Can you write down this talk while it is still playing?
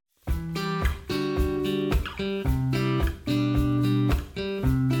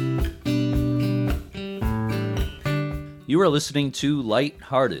You are listening to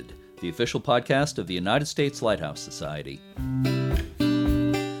Light-Hearted, the official podcast of the United States Lighthouse Society.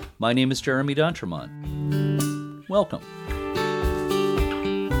 My name is Jeremy D'Entremont. Welcome.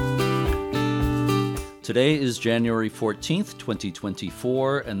 Today is January 14th,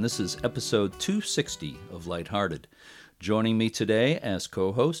 2024, and this is episode 260 of Light-Hearted. Joining me today as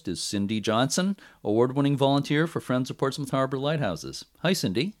co-host is Cindy Johnson, award-winning volunteer for Friends of Portsmouth Harbor Lighthouses. Hi,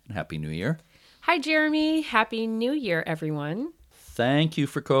 Cindy, and Happy New Year. Hi, Jeremy. Happy New Year, everyone. Thank you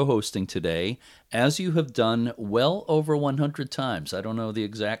for co-hosting today, as you have done well over 100 times. I don't know the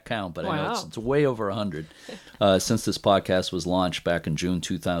exact count, but I know it's way over 100 since this podcast was launched back in June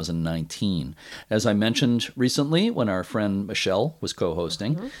 2019. As I mentioned recently, when our friend Michelle was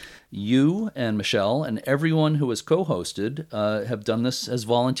co-hosting, you and Michelle and everyone who has co-hosted have done this as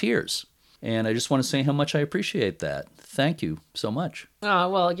volunteers. And I just want to say how much I appreciate that. Thank you so much. Oh,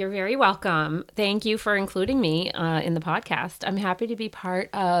 well, you're very welcome. Thank you for including me in the podcast. I'm happy to be part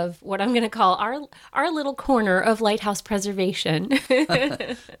of what I'm going to call our little corner of lighthouse preservation.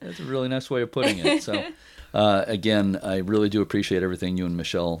 That's a really nice way of putting it. So, again, I really do appreciate everything you and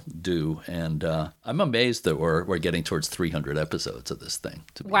Michelle do. And I'm amazed that we're getting towards 300 episodes of this thing,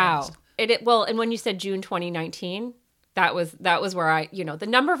 to be honest. Wow. And when you said June 2019... That was where the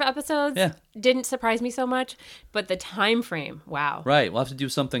number of episodes didn't surprise me so much, but the time frame, wow. Right. We'll have to do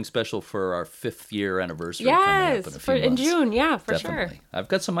something special for our 5th year anniversary coming up in a few months. In June, for Definitely. sure. I've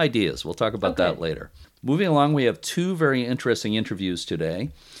got some ideas. We'll talk about that later. Moving along, we have 2 very interesting interviews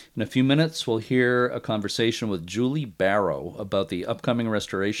today. In a few minutes, we'll hear a conversation with Julie Barrow about the upcoming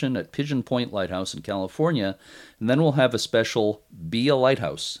restoration at Pigeon Point Lighthouse in California, and then we'll have a special Be a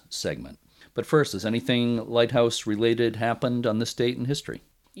Lighthouse segment. But first, has anything lighthouse-related happened on this date in history?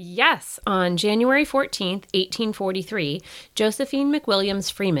 Yes. On January 14th, 1843, Josephine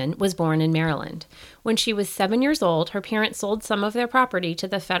McWilliams Freeman was born in Maryland. When she was 7 years old, her parents sold some of their property to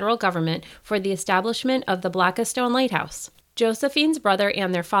the federal government for the establishment of the Blackistone Lighthouse. Josephine's brother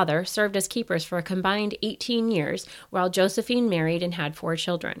and their father served as keepers for a combined 18 years, while Josephine married and had 4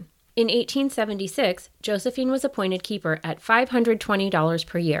 children. In 1876, Josephine was appointed keeper at $520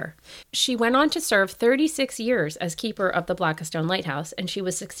 per year. She went on to serve 36 years as keeper of the Blackistone Lighthouse, and she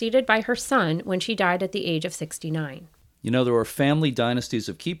was succeeded by her son when she died at the age of 69. You know, there were family dynasties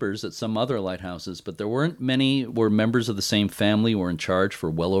of keepers at some other lighthouses, but there weren't many where members of the same family were in charge for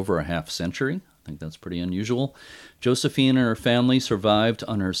well over a half century. I think that's pretty unusual. Josephine and her family survived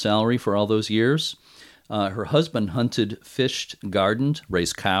on her salary for all those years. Her husband hunted, fished, gardened,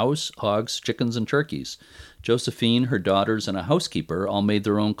 raised cows, hogs, chickens, and turkeys. Josephine, her daughters, and a housekeeper all made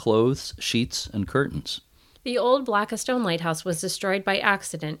their own clothes, sheets, and curtains. The old Blackistone Lighthouse was destroyed by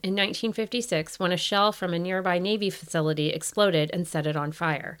accident in 1956 when a shell from a nearby Navy facility exploded and set it on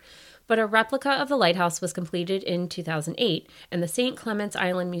fire. But a replica of the lighthouse was completed in 2008, and the St. Clements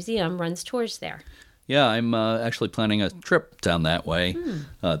Island Museum runs tours there. Yeah, I'm actually planning a trip down that way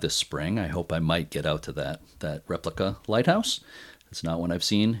this spring. I hope I might get out to that replica lighthouse. It's not one I've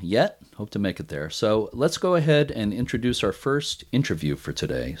seen yet. Hope to make it there. So let's go ahead and introduce our first interview for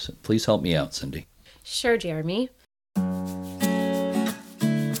today. So please help me out, Cindy. Sure, Jeremy.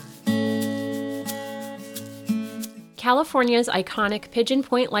 California's iconic Pigeon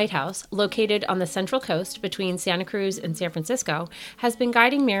Point Lighthouse, located on the Central Coast between Santa Cruz and San Francisco, has been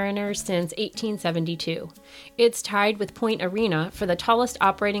guiding mariners since 1872. It's tied with Point Arena for the tallest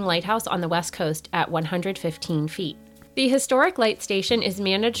operating lighthouse on the West Coast at 115 feet. The historic light station is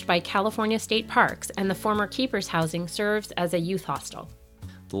managed by California State Parks, and the former keeper's housing serves as a youth hostel.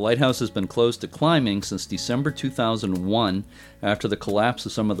 The lighthouse has been closed to climbing since December 2001 after the collapse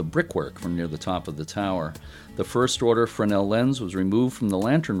of some of the brickwork from near the top of the tower. The first order Fresnel lens was removed from the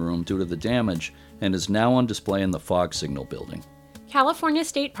lantern room due to the damage and is now on display in the fog signal building. California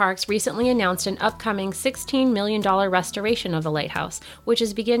State Parks recently announced an upcoming $16 million restoration of the lighthouse, which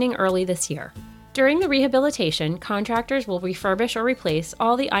is beginning early this year. During the rehabilitation, contractors will refurbish or replace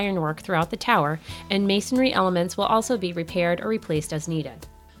all the ironwork throughout the tower, and masonry elements will also be repaired or replaced as needed.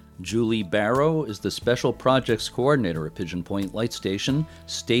 Julie Barrow is the Special Projects Coordinator at Pigeon Point Light Station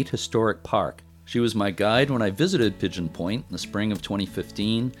State Historic Park. She was my guide when I visited Pigeon Point in the spring of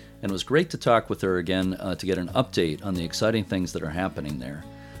 2015, and it was great to talk with her again to get an update on the exciting things that are happening there.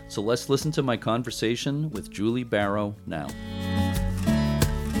 So let's listen to my conversation with Julie Barrow now.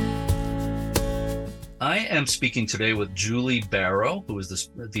 I am speaking today with Julie Barrow, who is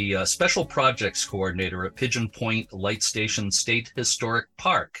the Special Projects Coordinator at Pigeon Point Light Station State Historic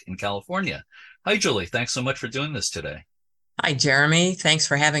Park in California. Hi, Julie. Thanks so much for doing this today. Hi, Jeremy. Thanks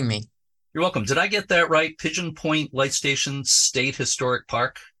for having me. You're welcome. Did I get that right? Pigeon Point Light Station State Historic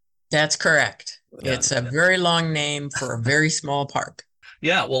Park? That's correct. Yeah. It's a very long name for a very small park.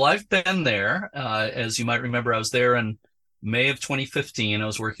 Yeah, well, I've been there. As you might remember, I was there in May of 2015. I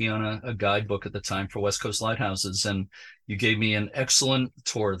was working on a guidebook at the time for West Coast Lighthouses, and you gave me an excellent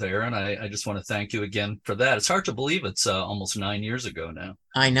tour there. And I just want to thank you again for that. It's hard to believe it's almost 9 years ago now.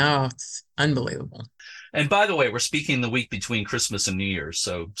 I know, it's unbelievable. And by the way, we're speaking the week between Christmas and New Year's,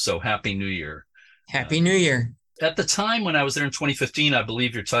 so Happy New Year. Happy New Year. At the time when I was there in 2015, I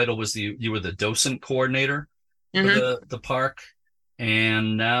believe your title was you were the docent coordinator for the park.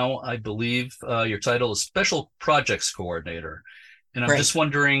 And now I believe your title is Special Projects Coordinator. And I'm just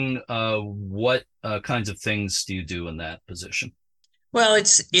wondering what kinds of things do you do in that position? Well,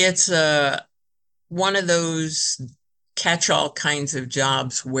 it's one of those catch-all kinds of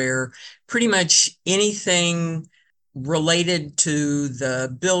jobs where pretty much anything related to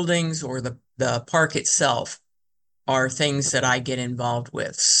the buildings or the park itself are things that I get involved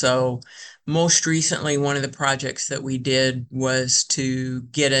with. So most recently, one of the projects that we did was to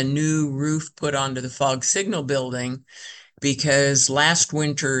get a new roof put onto the fog signal building, because last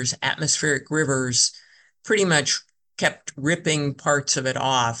winter's atmospheric rivers pretty much kept ripping parts of it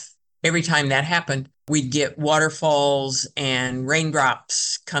off. Every time that happened, we'd get waterfalls and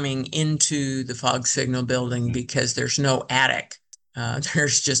raindrops coming into the fog signal building because there's no attic.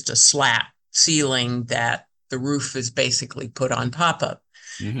 There's just a slat ceiling that the roof is basically put on top of.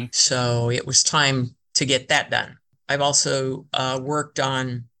 So it was time to get that done. I've also worked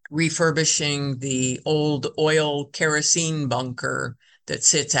on refurbishing the old oil kerosene bunker that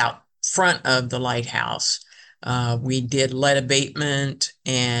sits out front of the lighthouse. We did lead abatement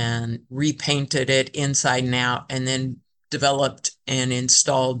and repainted it inside and out, and then developed and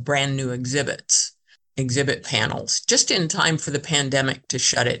installed brand new exhibit panels, just in time for the pandemic to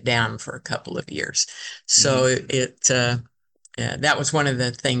shut it down for a couple of years. So that was one of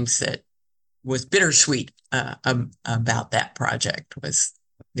the things that was bittersweet about that project.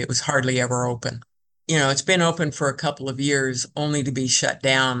 It was hardly ever open. It's been open for a couple of years, only to be shut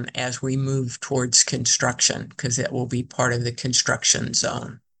down as we move towards construction, because it will be part of the construction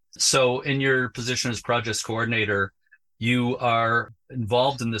zone. So in your position as projects coordinator, you are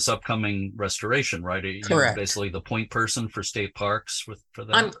involved in this upcoming restoration, right? Correct. You're basically the point person for state parks for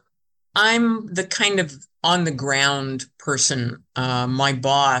that? I'm the kind of on the ground person. My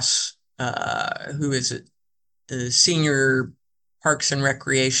boss, who is a senior Parks and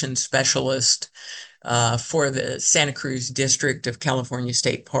Recreation specialist for the Santa Cruz District of California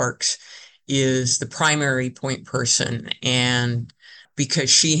State Parks, is the primary point person. And because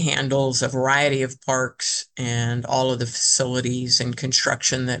she handles a variety of parks and all of the facilities and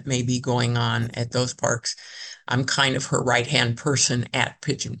construction that may be going on at those parks, I'm kind of her right-hand person at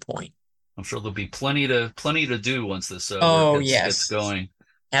Pigeon Point. I'm sure there'll be plenty to do once this work gets going.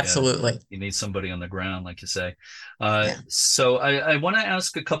 Absolutely. You need somebody on the ground, like you say. So I want to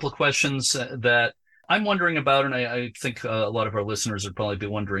ask a couple of questions that I'm wondering about, and I think a lot of our listeners would probably be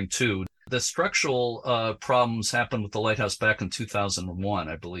wondering too. The structural problems happened with the lighthouse back in 2001,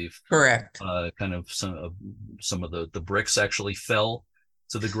 I believe. Correct. Kind of some of the bricks actually fell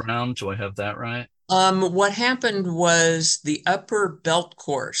to the ground. Do I have that right? What happened was the upper belt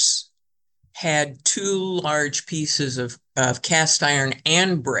course had two large pieces of cast iron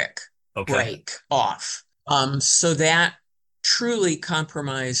and brick break off. So that truly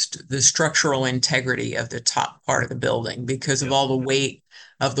compromised the structural integrity of the top part of the building because of all the weight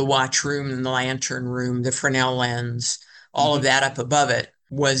of the watch room and the lantern room, the Fresnel lens, all of that up above it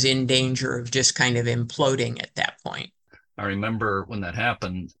was in danger of just kind of imploding at that point. I remember when that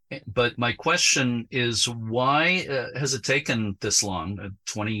happened, but my question is, why has it taken this long,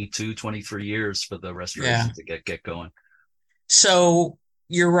 22, 23 years for the restoration to get going? So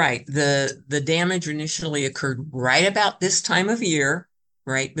you're right. The damage initially occurred right about this time of year,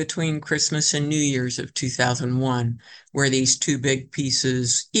 right between Christmas and New Year's of 2001, where these two big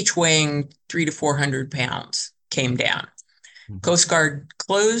pieces, each weighing 300 to 400 pounds, came down. Coast Guard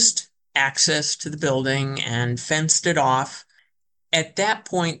closed access to the building and fenced it off. At that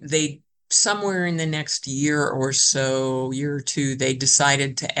point, somewhere in the next year or two, they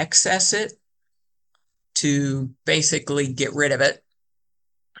decided to excess it, to basically get rid of it.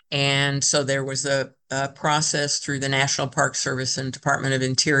 And so there was a process through the National Park Service and Department of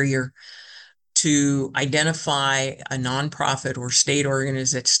Interior to identify a nonprofit or state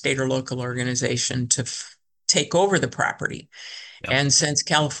or local organization to take over the property. And since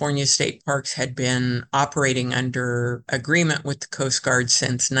California State Parks had been operating under agreement with the Coast Guard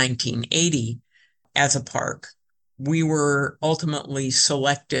since 1980 as a park, we were ultimately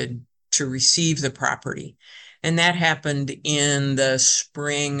selected to receive the property. And that happened in the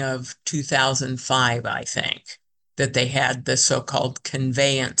spring of 2005, I think, that they had the so-called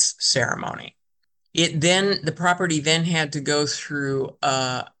conveyance ceremony. The property then had to go through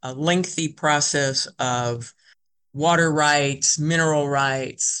a lengthy process of water rights, mineral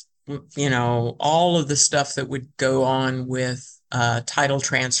rights, all of the stuff that would go on with title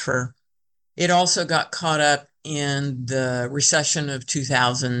transfer. It also got caught up in the recession of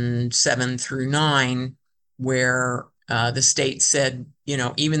 2007 through 9, where the state said,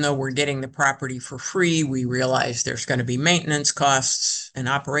 even though we're getting the property for free, we realize there's going to be maintenance costs and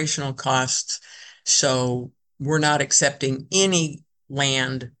operational costs. So we're not accepting any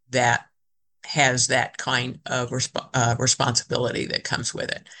land that has that kind of responsibility that comes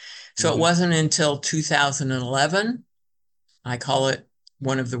with it. So It wasn't until 2011, I call it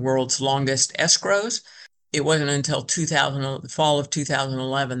one of the world's longest escrows. It wasn't until the fall of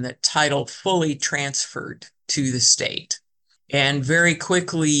 2011 that title fully transferred to the state. And very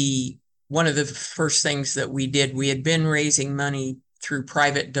quickly, one of the first things that we did, we had been raising money through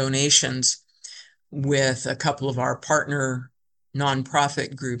private donations with a couple of our partner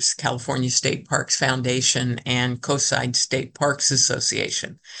nonprofit groups, California State Parks Foundation and Coastside State Parks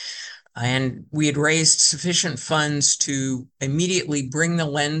Association. And we had raised sufficient funds to immediately bring the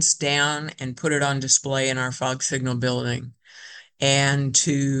lens down and put it on display in our fog signal building, and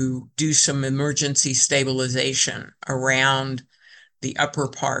to do some emergency stabilization around the upper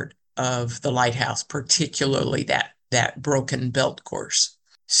part of the lighthouse, particularly that broken belt course.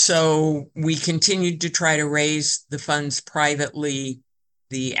 So we continued to try to raise the funds privately.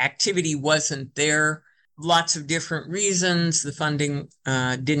 The activity wasn't there. Lots of different reasons. The funding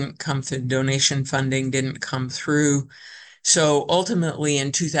didn't come through, donation funding didn't come through. So ultimately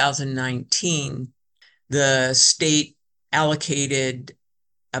in 2019, the state allocated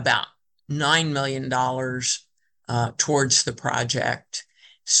about $9 million towards the project.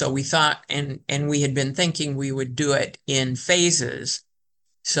 So we thought, and we had been thinking we would do it in phases.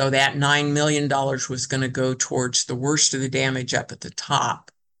 So that $9 million was going to go towards the worst of the damage up at the top.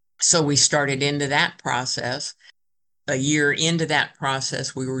 So we started into that process. A year into that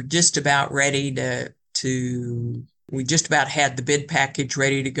process, we were just about ready we just about had the bid package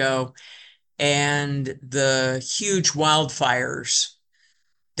ready to go. And the huge wildfires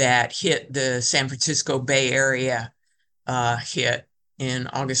that hit the San Francisco Bay Area hit in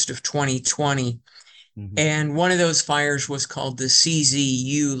August of 2020. And one of those fires was called the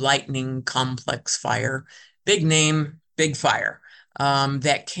CZU Lightning Complex Fire. Big name, big fire,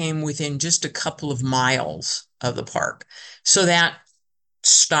 that came within just a couple of miles of the park. So that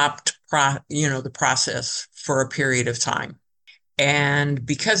stopped the process for a period of time. And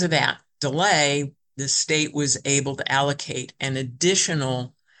because of that delay, the state was able to allocate an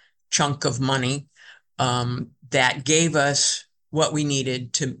additional chunk of money that gave us what we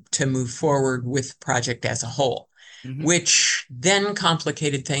needed to move forward with the project as a whole, which then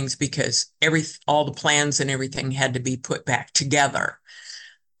complicated things because all the plans and everything had to be put back together.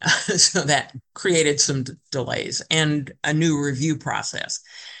 So that created some delays and a new review process.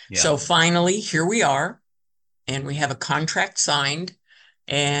 Yeah. So finally, here we are, and we have a contract signed,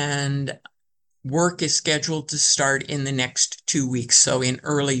 and work is scheduled to start in the next 2 weeks, so in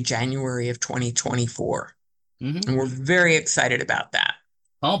early January of 2024. And we're very excited about that.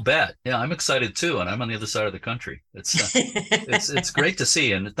 I'll bet. Yeah, I'm excited too, and I'm on the other side of the country. It's great to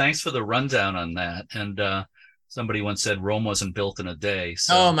see, and thanks for the rundown on that. And somebody once said Rome wasn't built in a day.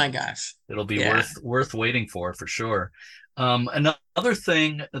 So oh my gosh, it'll be worth waiting for sure. Another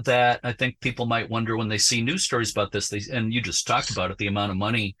thing that I think people might wonder when they see news stories about this, and you just talked about it, the amount of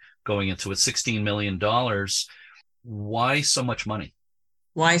money going into it, $16 million. Why so much money?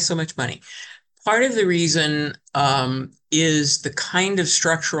 Why so much money? Part of the reason is the kind of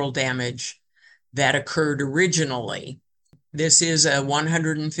structural damage that occurred originally. This is a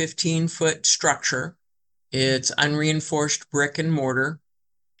 115-foot structure. It's unreinforced brick and mortar.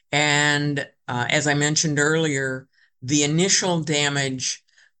 And as I mentioned earlier, the initial damage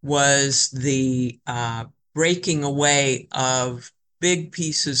was the breaking away of big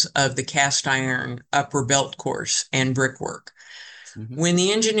pieces of the cast iron upper belt course and brickwork. When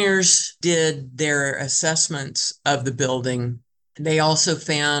the engineers did their assessments of the building, they also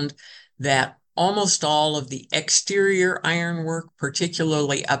found that almost all of the exterior ironwork,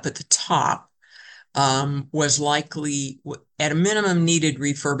 particularly up at the top, was likely, at a minimum, needed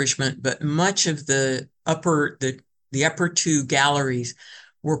refurbishment, but much of the upper two galleries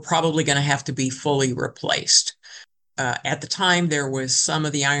were probably going to have to be fully replaced. At the time, there was some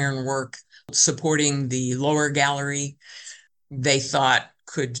of the ironwork supporting the lower gallery they thought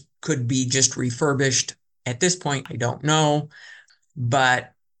could be just refurbished. At this point, I don't know.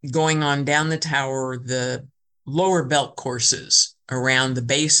 But going on down the tower, the lower belt courses around the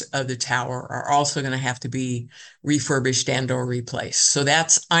base of the tower are also going to have to be refurbished and or replaced. So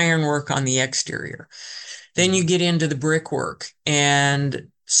that's ironwork on the exterior. Then you get into the brickwork, and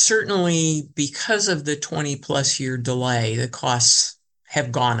certainly because of the 20 plus year delay, the costs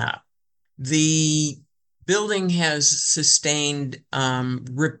have gone up. The building has sustained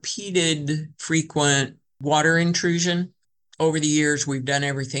repeated, frequent water intrusion. Over the years, we've done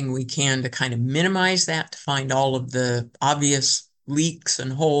everything we can to kind of minimize that, to find all of the obvious leaks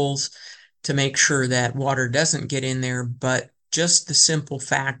and holes to make sure that water doesn't get in there. But just the simple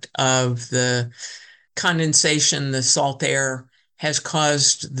fact of the condensation, the salt air, has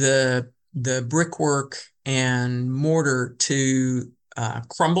caused the brickwork and mortar to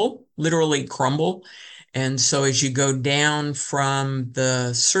crumble, literally crumble. And so as you go down from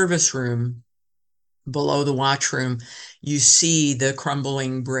the service room below the watchroom, you see the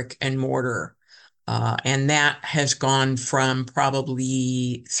crumbling brick and mortar. And that has gone from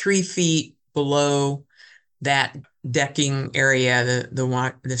probably 3 feet below that decking area,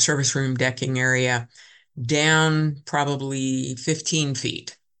 the service room decking area, down probably 15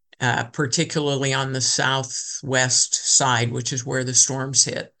 feet, particularly on the southwest side, which is where the storms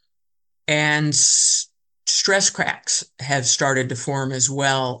hit. And stress cracks have started to form as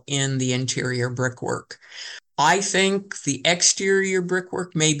well in the interior brickwork. I think the exterior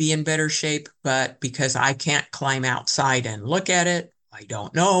brickwork may be in better shape, but because I can't climb outside and look at it, I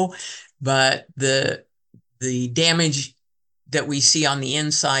don't know. But the damage that we see on the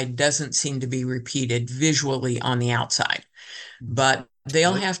inside doesn't seem to be repeated visually on the outside. But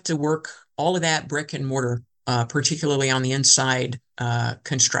they'll have to work all of that brick and mortar, particularly on the inside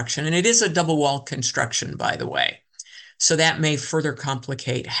construction. And it is a double wall construction, by the way. So that may further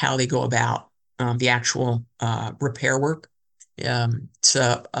complicate how they go about the actual repair work. It's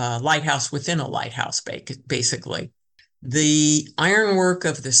a lighthouse within a lighthouse, basically. The ironwork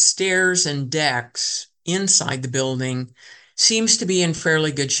of the stairs and decks inside the building seems to be in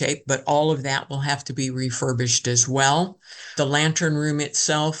fairly good shape, but all of that will have to be refurbished as well. The lantern room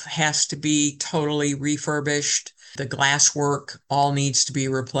itself has to be totally refurbished. The glasswork all needs to be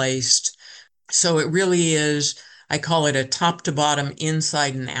replaced. So it really is, I call it a top to bottom,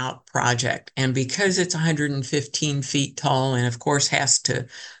 inside and out project. And because it's 115 feet tall and of course has to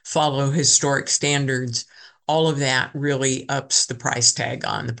follow historic standards, all of that really ups the price tag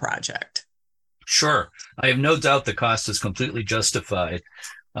on the project. Sure. I have no doubt the cost is completely justified.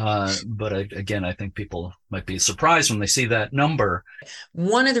 But I think people might be surprised when they see that number.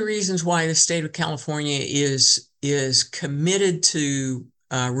 One of the reasons why the state of California is committed to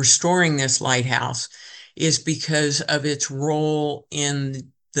restoring this lighthouse is because of its role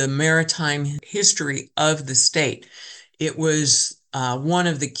in the maritime history of the state. It was one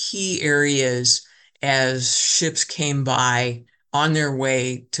of the key areas as ships came by on their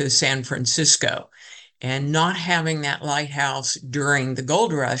way to San Francisco. And not having that lighthouse during the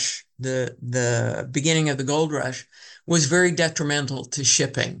gold rush, the beginning of the gold rush, was very detrimental to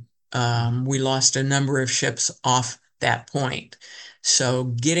shipping. We lost a number of ships off that point. So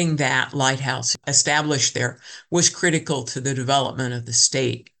getting that lighthouse established there was critical to the development of the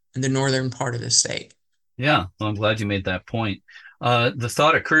state, the northern part of the state. Yeah, well, I'm glad you made that point. The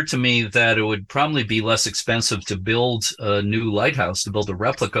thought occurred to me that it would probably be less expensive to build a new lighthouse, to build a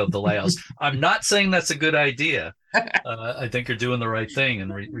replica of the lighthouse. I'm not saying that's a good idea. I think you're doing the right thing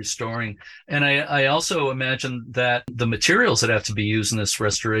and restoring. And I also imagine that the materials that have to be used in this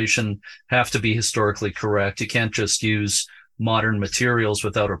restoration have to be historically correct. You can't just use modern materials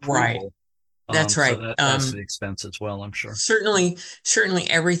without approval. Right. That's right. So that's the expense as well, I'm sure. Certainly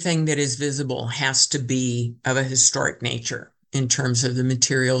everything that is visible has to be of a historic nature in terms of the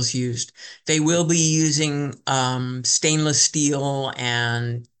materials used. They will be using stainless steel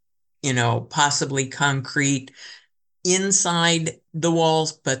and, possibly concrete inside the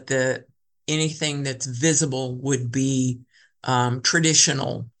walls, but anything that's visible would be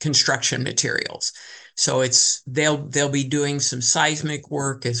traditional construction materials. So they'll be doing some seismic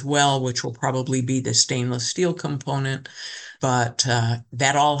work as well, which will probably be the stainless steel component, but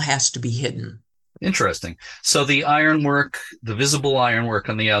that all has to be hidden. Interesting. So the ironwork, the visible ironwork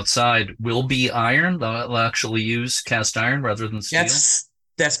on the outside will be iron. They'll actually use cast iron rather than steel.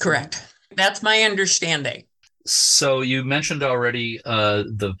 That's correct. That's my understanding. So you mentioned already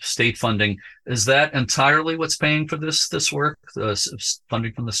the state funding. Is that entirely what's paying for this work,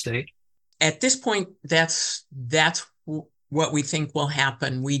 funding from the state? At this point, that's what we think will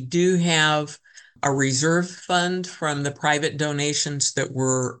happen. We do have a reserve fund from the private donations that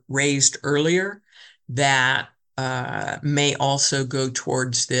were raised earlier that may also go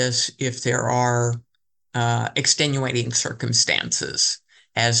towards this if there are extenuating circumstances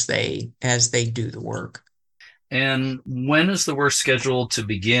as they do the work. And when is the work scheduled to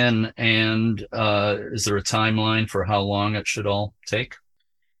begin? And is there a timeline for how long it should all take?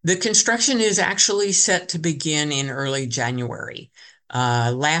 The construction is actually set to begin in early January.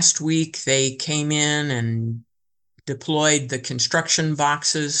 Last week, they came in and deployed the construction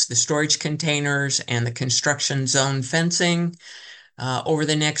boxes, the storage containers, and the construction zone fencing. Over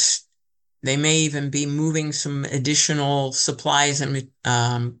the next, they may even be moving some additional supplies and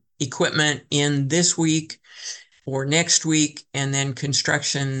equipment in this week or next week, and then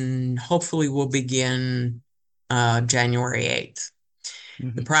construction hopefully will begin January 8th.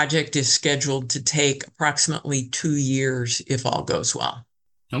 Mm-hmm. The project is scheduled to take approximately 2 years if all goes well.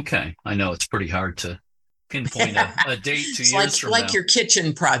 Okay. I know it's pretty hard to pinpoint a date 2 years from like now. Your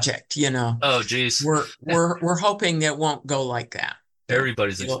kitchen project, you know. Oh, geez. We're hoping that won't go like that.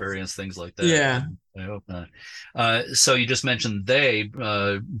 Everybody's experienced things like that. Yeah. I hope not. So you just mentioned they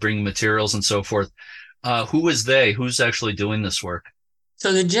bring materials and so forth. Who is they? Who's actually doing this work?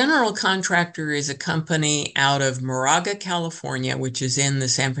 So the general contractor is a company out of Moraga, California, which is in the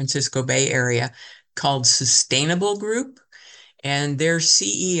San Francisco Bay Area, called Sustainable Group. And their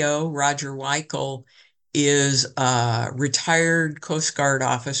CEO, Roger Weichel, is a retired Coast Guard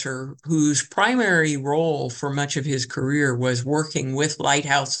officer whose primary role for much of his career was working with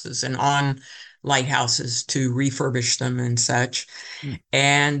lighthouses and on lighthouses to refurbish them and such.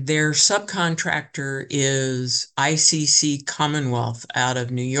 And their subcontractor is ICC Commonwealth out of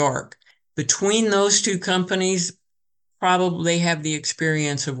New York. Between those two companies, probably have the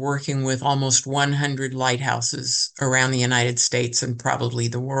experience of working with almost 100 lighthouses around the United States and probably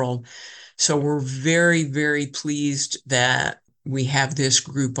the world. So we're very, very pleased that we have this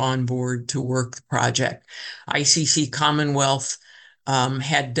group on board to work the project. ICC Commonwealth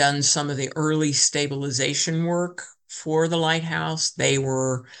had done some of the early stabilization work for the lighthouse. They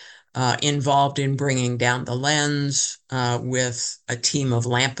were involved in bringing down the lens with a team of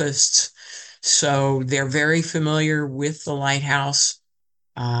lampists. So they're very familiar with the lighthouse,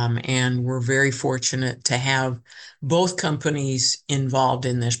 and we're very fortunate to have both companies involved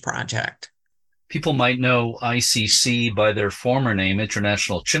in this project. People might know ICC by their former name,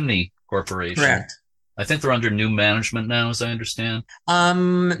 International Chimney Corporation. Correct. I think they're under new management now, as I understand.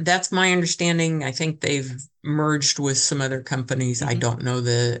 That's my understanding. I think they've merged with some other companies. Mm-hmm. I don't know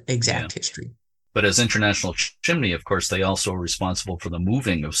the exact history. But as International Chimney, of course, they also are responsible for the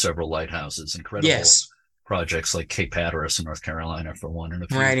moving of several lighthouses. Incredible projects like Cape Hatteras in North Carolina, for one. And a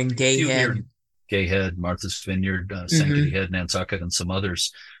few, right, and Gay Head, Martha's Vineyard, Sankaty Head, Nantucket, and some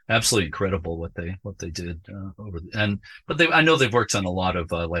others. Absolutely incredible what they did I know they've worked on a lot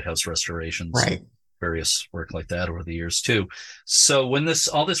of lighthouse restorations, right? Various work like that over the years too. So when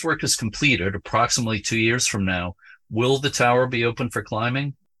all this work is completed, approximately 2 years from now, will the tower be open for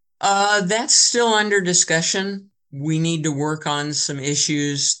climbing? That's still under discussion. We need to work on some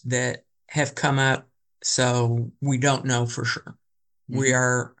issues that have come up, so we don't know for sure. Mm-hmm. We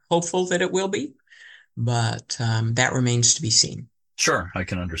are hopeful that it will be, but that remains to be seen. Sure, I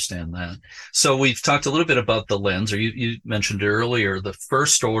can understand that. So we've talked a little bit about the lens, or you mentioned it earlier, the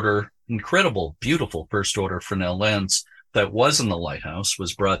first order, incredible, beautiful first order Fresnel lens that was in the lighthouse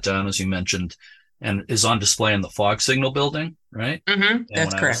was brought down, as you mentioned, and is on display in the fog signal building, right? Mm-hmm.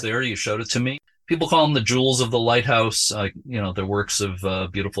 That's correct. I was there, you showed it to me. People call them the jewels of the lighthouse. They're works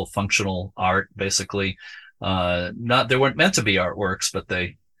of beautiful functional art, basically. They weren't meant to be artworks, but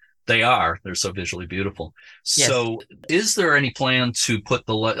they are. They're so visually beautiful. Yes. So is there any plan to put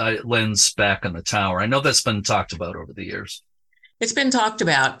the lens back on the tower? I know that's been talked about over the years. It's been talked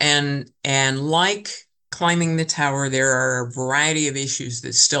about, and like climbing the tower, there are a variety of issues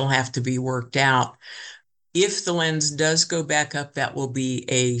that still have to be worked out. If the lens does go back up, that will be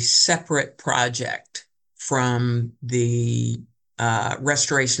a separate project from the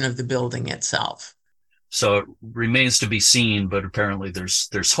restoration of the building itself. So it remains to be seen, but apparently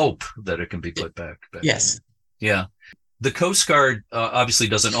there's hope that it can be put back. Yes. In. Yeah. The Coast Guard obviously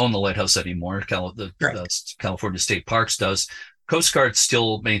doesn't own the lighthouse anymore. California State Parks does. Coast Guard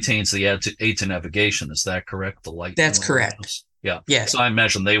still maintains the aid to navigation. Is that correct? That's correct. Lighthouse? Yeah. Yes. So I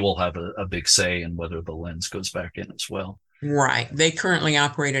imagine they will have a big say in whether the lens goes back in as well. Right. They currently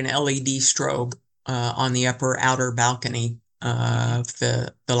operate an LED strobe on the upper outer balcony of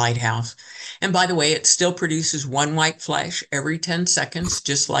the lighthouse. And by the way, it still produces one white flash every 10 seconds,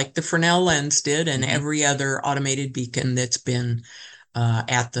 just like the Fresnel lens did and every other automated beacon that's been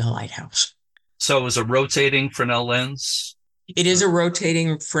at the lighthouse. So it was a rotating Fresnel lens? It is a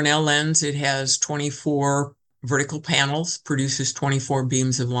rotating Fresnel lens. It has 24 vertical panels, produces 24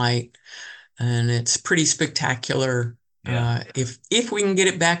 beams of light, and it's pretty spectacular. Yeah. If we can get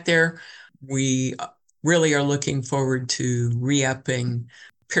it back there, we really are looking forward to re-upping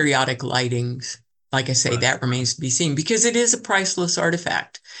periodic lightings. Like I say, Right. that remains to be seen because it is a priceless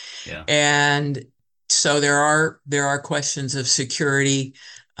artifact. Yeah. And so there are questions of security,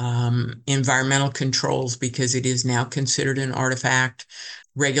 environmental controls, because it is now considered an artifact,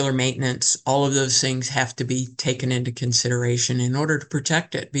 regular maintenance, all of those things have to be taken into consideration in order to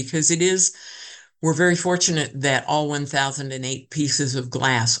protect it, because we're very fortunate that all 1,008 pieces of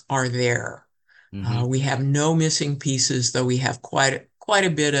glass are there. Mm-hmm. We have no missing pieces, though we have quite a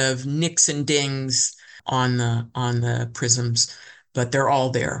bit of nicks and dings on the prisms, but they're all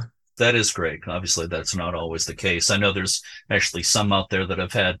there. That is great. Obviously, that's not always the case. I know there's actually some out there that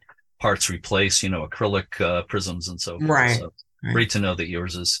have had parts replaced, acrylic prisms and so forth. Right. So Right. great to know that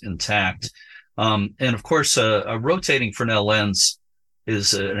yours is intact. And of course, a rotating Fresnel lens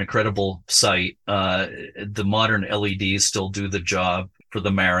is an incredible sight. The modern LEDs still do the job for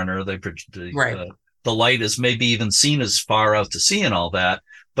the mariner. Right. The light is maybe even seen as far out to sea and all that,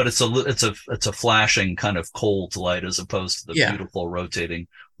 but it's a flashing kind of cold light as opposed to the beautiful rotating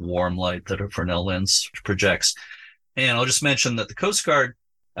warm light that a Fresnel lens projects. And I'll just mention that the Coast Guard,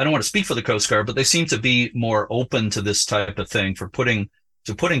 I don't want to speak for the Coast Guard, but they seem to be more open to this type of thing for putting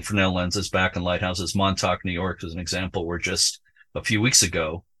Fresnel lenses back in lighthouses. Montauk, New York is an example where just a few weeks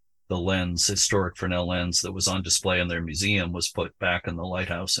ago, the historic Fresnel lens that was on display in their museum was put back in the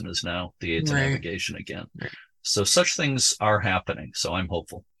lighthouse and is now the aid to navigation again. Right. So such things are happening. So I'm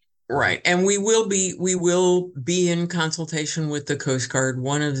hopeful. Right. And we will be in consultation with the Coast Guard.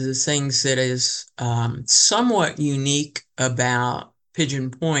 One of the things that is somewhat unique about Pigeon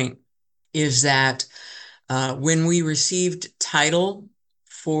Point is that when we received title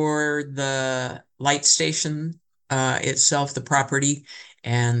for the light station itself, the property,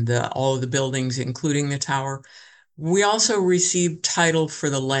 and all of the buildings, including the tower, we also received title for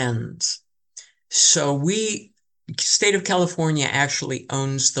the lens. So State of California actually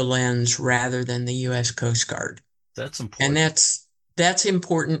owns the lens rather than the U.S. Coast Guard. That's important. And that's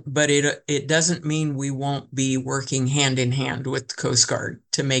important, but it doesn't mean we won't be working hand in hand with the Coast Guard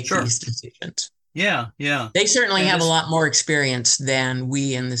to make these decisions. Yeah, yeah. They certainly have a lot more experience than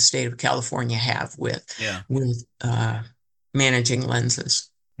we in the state of California have with managing lenses.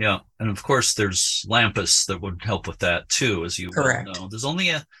 Yeah, and of course there's Lampus that would help with that too, as you well know. There's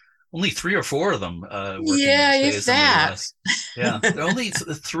only 3 or 4 of them working if that. Yeah, there are only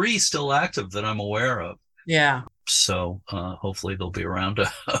 3 still active that I'm aware of. Yeah. So hopefully they'll be around a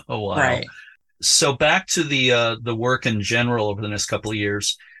while. Right. So back to the work in general over the next couple of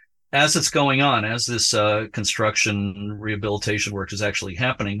years. As it's going on, as this construction rehabilitation work is actually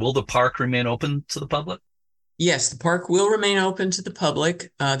happening, will the park remain open to the public? Yes, the park will remain open to the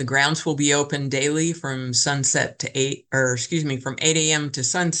public. The grounds will be open daily from from 8 a.m. to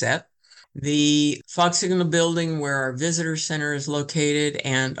sunset. The fog signal building where our visitor center is located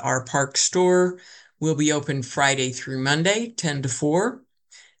and our park store will be open Friday through Monday, 10 to 4.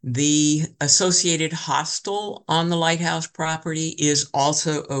 The associated hostel on the lighthouse property is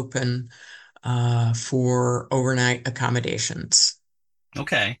also open for overnight accommodations.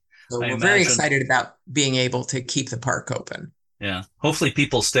 Okay. So we're very excited about being able to keep the park open. Yeah. Hopefully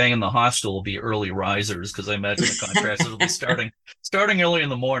people staying in the hostel will be early risers, because I imagine the contractors will be starting early in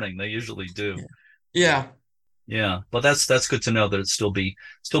the morning. They usually do. Yeah. Yeah. But that's good to know that it's still be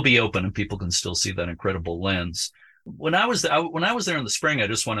open and people can still see that incredible lens. When I was there in the spring, I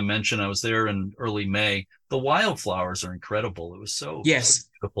just want to mention I was there in early May. The wildflowers are incredible. It was so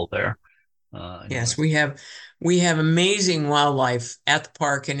beautiful there. Yes, we have amazing wildlife at the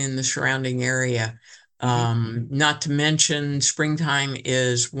park and in the surrounding area. Not to mention, springtime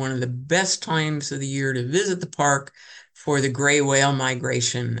is one of the best times of the year to visit the park for the gray whale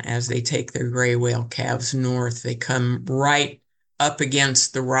migration. As they take their gray whale calves north, they come right up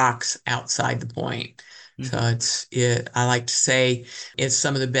against the rocks outside the point. So I like to say it's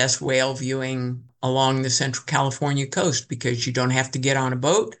some of the best whale viewing along the Central California coast, because you don't have to get on a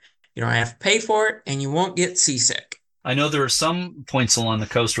boat, you don't have to pay for it, and you won't get seasick. I know there are some points along the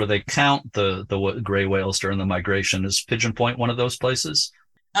coast where they count the gray whales during the migration. Is Pigeon Point one of those places?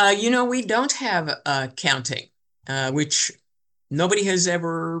 We don't have counting, which nobody has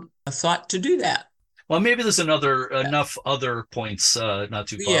ever thought to do that. Well, maybe there's enough other points not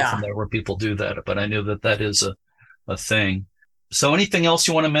too far from there where people do that, but I knew that is a thing. So anything else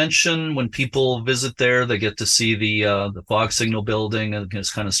you want to mention when people visit there? They get to see the fog signal building and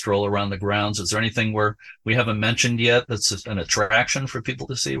just kind of stroll around the grounds. Is there anything where we haven't mentioned yet that's an attraction for people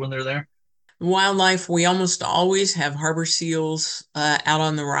to see when they're there? Wildlife, we almost always have harbor seals out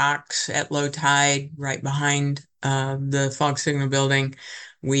on the rocks at low tide, right behind the fog signal building.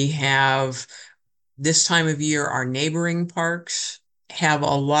 We have this time of year, our neighboring parks have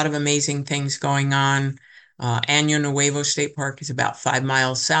a lot of amazing things going on. Año Nuevo State Park is about 5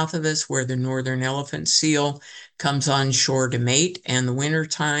 miles south of us, where the northern elephant seal comes on shore to mate. And the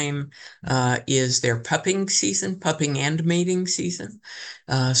wintertime is their pupping and mating season.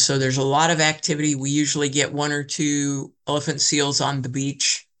 So there's a lot of activity. We usually get one or two elephant seals on the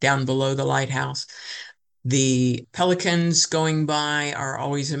beach down below the lighthouse. The pelicans going by are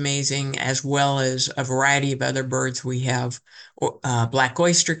always amazing, as well as a variety of other birds. We have black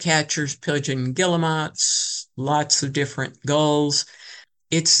oyster catchers, pigeon guillemots, lots of different gulls.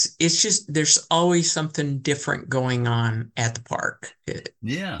 It's just there's always something different going on at the park.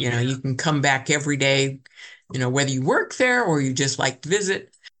 You can come back every day, whether you work there or you just like to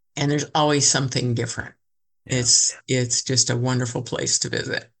visit, and there's always something different. Yeah. It's just a wonderful place to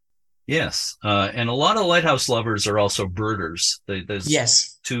visit. Yes, and a lot of lighthouse lovers are also birders.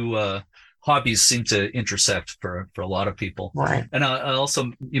 There's two hobbies seem to intersect for a lot of people. Right. And I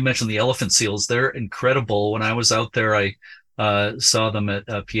also, you mentioned the elephant seals. They're incredible. When I was out there, I saw them at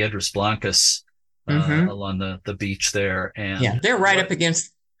Piedras Blancas along the beach there. And they're right up against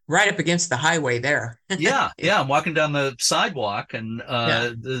the highway there. yeah. I'm walking down the sidewalk, and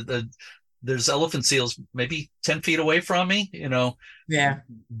there's elephant seals maybe 10 feet away from me,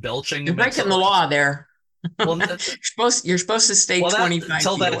 belching. You're breaking the law there. Well, you're supposed to stay 25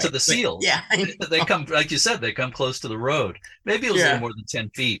 tell feet that away. to the seals. Yeah. They come, like you said, they come close to the road. Maybe it was a little more than 10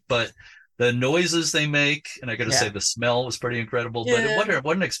 feet, but the noises they make, and I got to say the smell was pretty incredible. But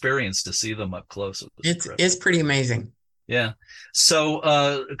what an experience to see them up close. It's pretty amazing. Yeah. So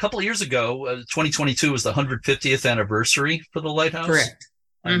a couple of years ago, 2022 was the 150th anniversary for the lighthouse. Correct.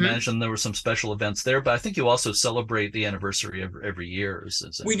 I imagine there were some special events there, but I think you also celebrate the anniversary every year.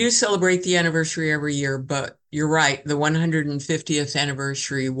 We do celebrate the anniversary every year, but you're right. The 150th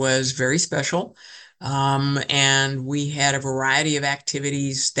anniversary was very special. And we had a variety of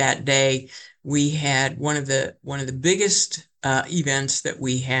activities that day. We had one of the biggest events that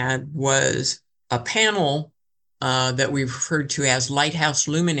we had was a panel that we referred to as Lighthouse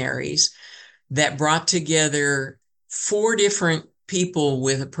Luminaries that brought together 4 different people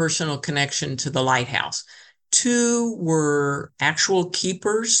with a personal connection to the lighthouse. 2 were actual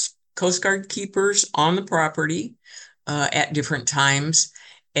keepers, Coast Guard keepers on the property at different times.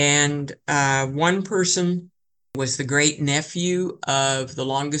 And 1 person was the great nephew of the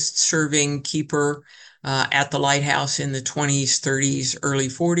longest serving keeper at the lighthouse in the 20s, 30s, early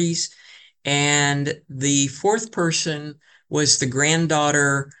 40s. And the 4th person was the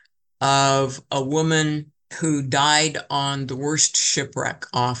granddaughter of a woman who died on the worst shipwreck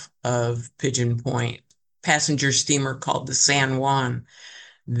off of Pigeon Point, passenger steamer called the San Juan,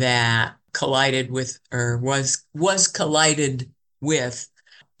 that collided with, or was collided with,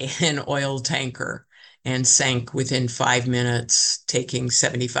 an oil tanker and sank within 5 minutes, taking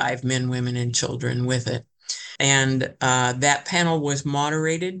 75 men, women, and children with it. And that panel was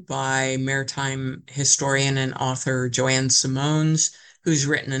moderated by maritime historian and author Joanne Simones, who's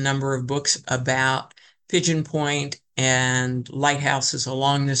written a number of books about Pigeon Point and lighthouses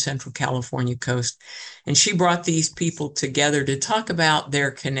along the Central California coast. And she brought these people together to talk about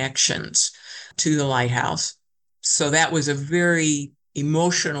their connections to the lighthouse. So that was a very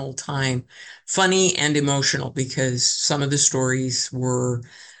emotional time, funny and emotional, because some of the stories were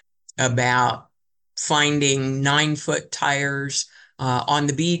about finding 9-foot tires on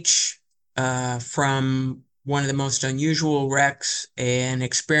the beach from one of the most unusual wrecks, an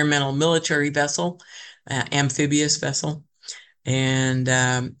experimental military vessel, amphibious vessel. And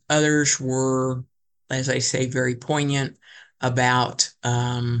others were, as I say, very poignant about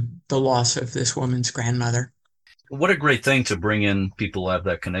the loss of this woman's grandmother. What a great thing to bring in people who have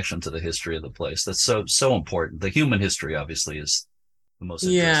that connection to the history of the place. That's so important. The human history, obviously, is the most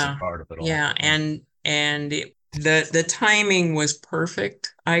interesting part of it all. Yeah, and the timing was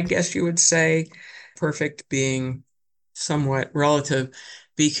perfect, I guess you would say. Perfect being somewhat relative,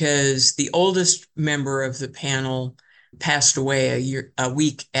 because the oldest member of the panel passed away a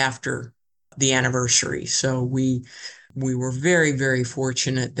week after the anniversary. So we were very, very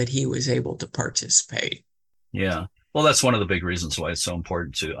fortunate that he was able to participate. Yeah. Well, that's one of the big reasons why it's so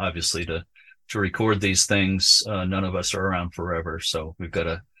important to, obviously, to record these things. None of us are around forever, so we've got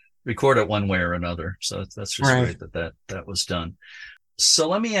to record it one way or another. So that's just Right. great that was done. So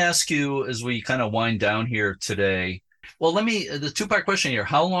let me ask you, as we kind of wind down here today, well, the two-part question here,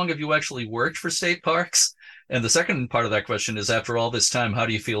 how long have you actually worked for state parks? And the second part of that question is, after all this time, how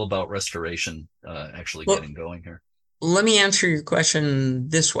do you feel about restoration actually Well, getting going here? let me answer your question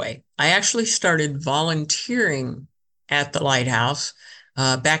this way. I actually started volunteering at the lighthouse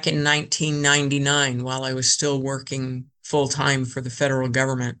back in 1999 while I was still working full-time for the federal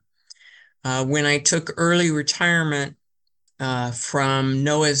government. When I took early retirement from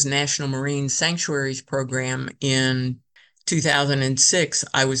NOAA's National Marine Sanctuaries program in 2006,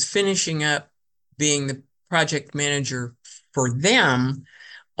 I was finishing up being the project manager for them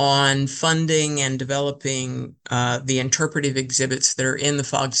on funding and developing the interpretive exhibits that are in the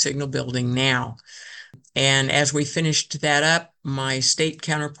Fog Signal Building now. And as we finished that up, my state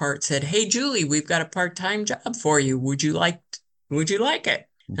counterpart said, "Hey, Julie, we've got a part-time job for you. Would you like it?"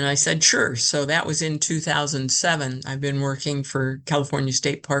 And I said, "Sure." So that was in 2007. I've been working for California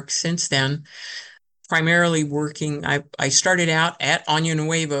State Parks since then, primarily working. I started out at Año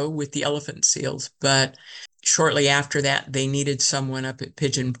Nuevo with the elephant seals, but shortly after that, they needed someone up at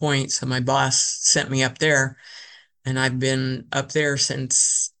Pigeon Point. So my boss sent me up there, and I've been up there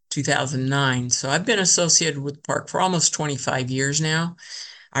since 2009. So I've been associated with the park for almost 25 years now.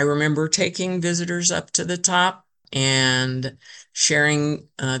 I remember taking visitors up to the top and sharing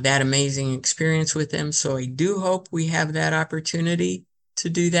that amazing experience with them. So I do hope we have that opportunity to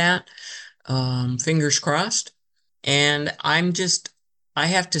do that. Fingers crossed. And I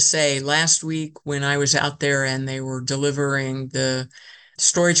have to say, last week when I was out there and they were delivering the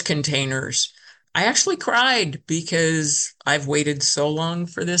storage containers, I actually cried because I've waited so long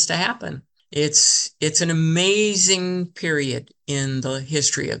for this to happen. It's an amazing period in the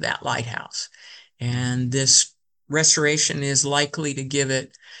history of that lighthouse. And this restoration is likely to give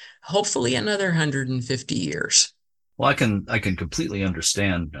it hopefully another 150 years. Well, I can completely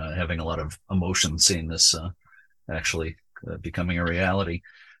understand having a lot of emotion seeing this actually becoming a reality.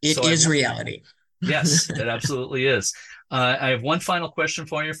 It is reality. Yes, it absolutely is. I have one final question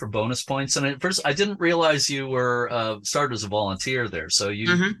for you for bonus points. And first, I didn't realize you were started as a volunteer there, so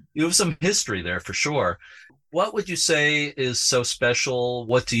you have some history there for sure. What would you say is so special?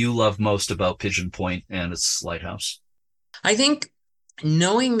 What do you love most about Pigeon Point and its lighthouse? I think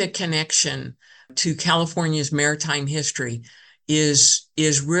knowing the connection to California's maritime history is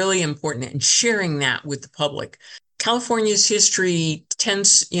really important, and sharing that with the public. California's history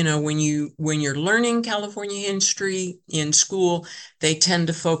tends, when you're learning California history in school, they tend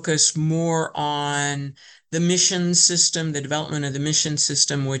to focus more on the mission system, the development of the mission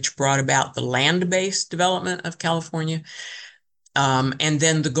system, which brought about the land-based development of California, and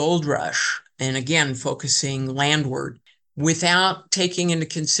then the gold rush, and again, focusing landward, without taking into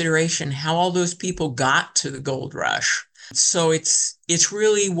consideration how all those people got to the gold rush. So it's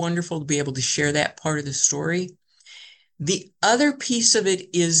really wonderful to be able to share that part of the story. The other piece of it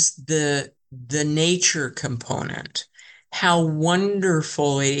is the nature component, how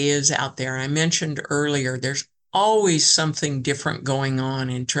wonderful it is out there. I mentioned earlier, there's always something different going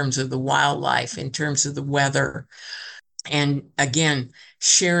on in terms of the wildlife, in terms of the weather. And again,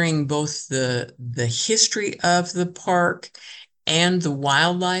 sharing both the history of the park and the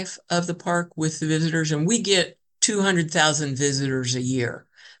wildlife of the park with the visitors. And we get 200,000 visitors a year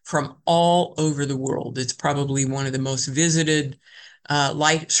from all over the world. It's probably one of the most visited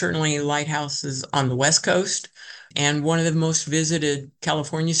certainly lighthouses on the West Coast, and one of the most visited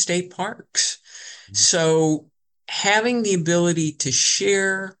California state parks. So having the ability to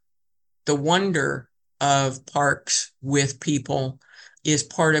share the wonder of parks with people is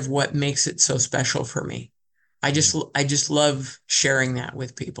part of what makes it so special for me. I just love sharing that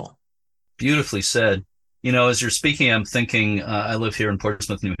with people. Beautifully said. As you're speaking, I'm thinking I live here in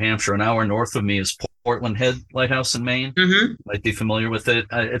Portsmouth, New Hampshire. An hour north of me is Portland Head Lighthouse in Maine. Mm-hmm. Might be familiar with it.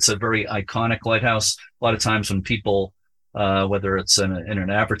 It's a very iconic lighthouse. A lot of times when people, whether it's in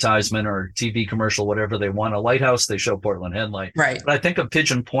an advertisement or a TV commercial, whatever, they want a lighthouse, they show Portland Head Light. Right. But I think of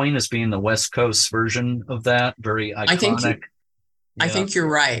Pigeon Point as being the West Coast version of that. Very iconic. I think you're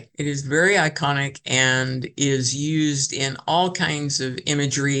right. It is very iconic and is used in all kinds of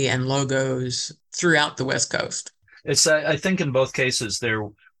imagery and logos throughout the West Coast. I think in both cases, they're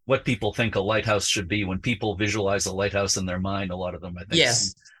what people think a lighthouse should be. When people visualize a lighthouse in their mind, a lot of them, I think,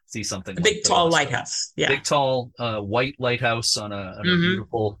 see something a big, tall lighthouse. Yeah. Big, tall, white lighthouse on a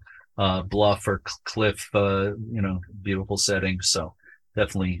beautiful bluff or cliff, beautiful setting. So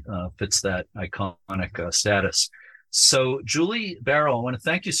definitely fits that iconic status. So, Julie Barrow, I want to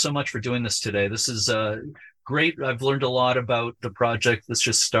thank you so much for doing this today. This is great. I've learned a lot about the project that's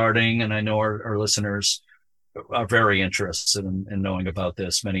just starting, and I know our listeners are very interested in knowing about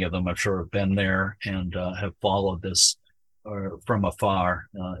this. Many of them, I'm sure, have been there and have followed this from afar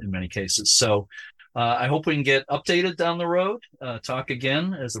in many cases. So I hope we can get updated down the road, talk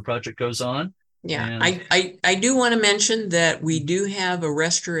again as the project goes on. Yeah, I do want to mention that we do have a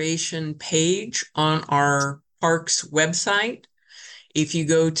restoration page on our parks website. If you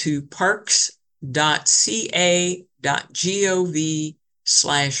go to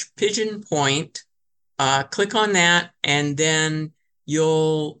parks.ca.gov/Pigeon Point, click on that, and then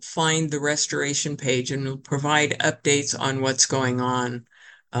you'll find the restoration page, and it'll provide updates on what's going on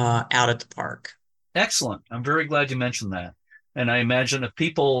out at the park. Excellent. I'm very glad you mentioned that. And I imagine if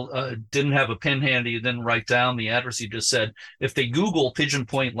people didn't have a pen handy, you didn't write down the address you just said, if they Google Pigeon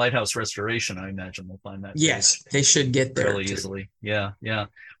Point Lighthouse Restoration, I imagine they'll find that. Yes, they should get there fairly easily. Yeah, yeah.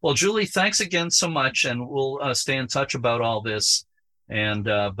 Well, Julie, thanks again so much, and we'll stay in touch about all this. And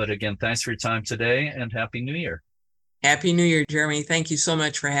but again, thanks for your time today, and Happy New Year. Happy New Year, Jeremy. Thank you so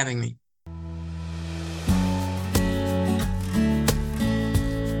much for having me.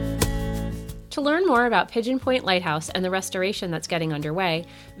 To learn more about Pigeon Point Lighthouse and the restoration that's getting underway,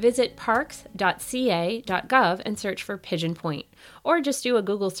 visit parks.ca.gov and search for Pigeon Point, or just do a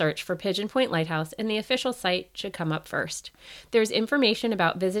Google search for Pigeon Point Lighthouse and the official site should come up first. There's information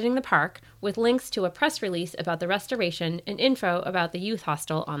about visiting the park with links to a press release about the restoration and info about the youth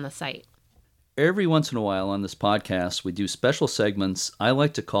hostel on the site. Every once in a while on this podcast, we do special segments I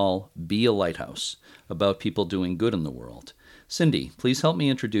like to call Be a Lighthouse, about people doing good in the world. Cindy, please help me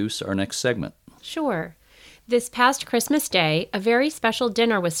introduce our next segment. Sure. This past Christmas Day, a very special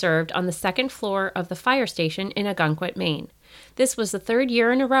dinner was served on the second floor of the fire station in Ogunquit, Maine. This was the third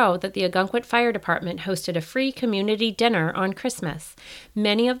year in a row that the Ogunquit Fire Department hosted a free community dinner on Christmas.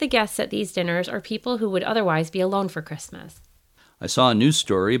 Many of the guests at these dinners are people who would otherwise be alone for Christmas. I saw a news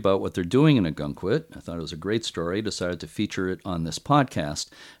story about what they're doing in Ogunquit. I thought it was a great story, decided to feature it on this podcast.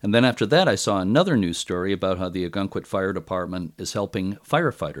 And then after that, I saw another news story about how the Ogunquit Fire Department is helping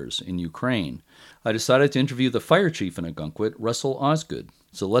firefighters in Ukraine. I decided to interview the fire chief in Ogunquit, Russell Osgood.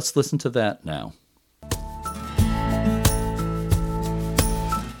 So let's listen to that now.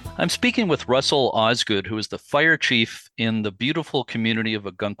 I'm speaking with Russell Osgood, who is the fire chief in the beautiful community of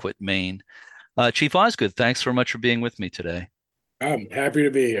Ogunquit, Maine. Chief Osgood, thanks so much for being with me today. I'm happy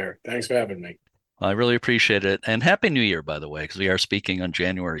to be here. Thanks for having me. I really appreciate it. And Happy New Year, by the way, because we are speaking on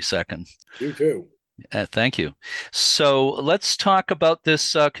January 2nd. You too. Thank you. So let's talk about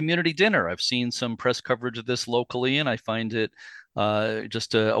this community dinner. I've seen some press coverage of this locally, and I find it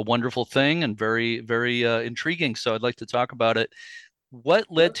just a wonderful thing and very, very intriguing. So I'd like to talk about it. What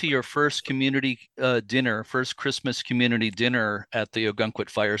led to your first community dinner, first Christmas community dinner at the Ogunquit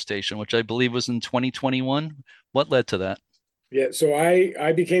Fire Station, which I believe was in 2021? What led to that? Yeah, so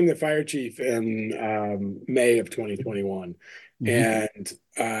I became the fire chief in May of 2021. Mm-hmm. And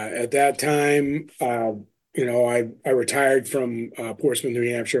at that time, I retired from Portsmouth, New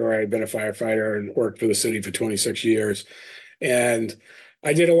Hampshire, where I had been a firefighter and worked for the city for 26 years. And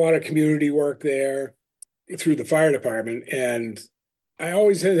I did a lot of community work there through the fire department. And I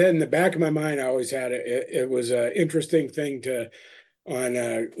always had in the back of my mind, I always had it was an interesting thing to on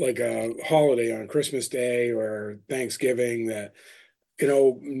like a holiday on Christmas Day or Thanksgiving that,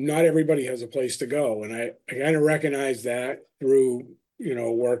 not everybody has a place to go. And I kind of recognized that through,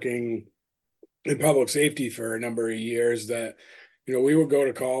 working in public safety for a number of years that, we would go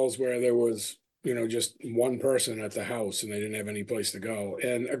to calls where there was, just one person at the house and they didn't have any place to go.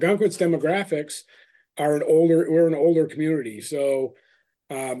 And Ogunquit's demographics are we're an older community. So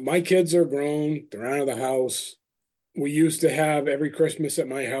my kids are grown, they're out of the house. We used to have every Christmas at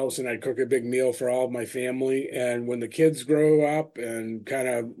my house and I'd cook a big meal for all of my family. And when the kids grow up and kind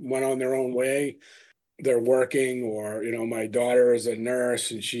of went on their own way, they're working or, my daughter is a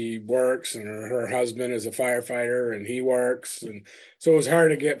nurse and she works and her husband is a firefighter and he works. And so it was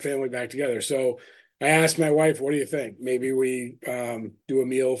hard to get family back together. So I asked my wife, what do you think? Maybe we do a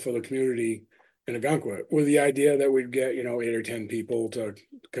meal for the community in Ogunquit with the idea that we'd get, 8 or 10 people to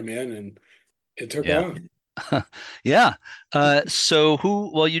come in, and it took off. Yeah.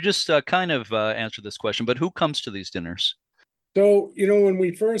 So you just kind of answered this question, but who comes to these dinners? So, when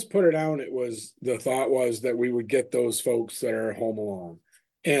we first put it out, the thought was that we would get those folks that are home alone.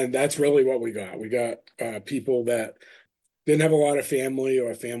 And that's really what we got. We got people that didn't have a lot of family,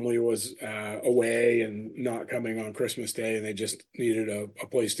 or family was away and not coming on Christmas Day, and they just needed a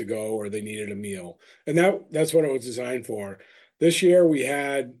place to go, or they needed a meal. And that's what it was designed for. This year we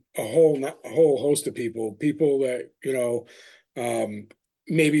had a whole host of people that,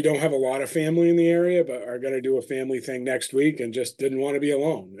 maybe don't have a lot of family in the area, but are going to do a family thing next week and just didn't want to be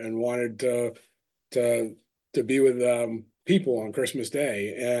alone and wanted to be with people on Christmas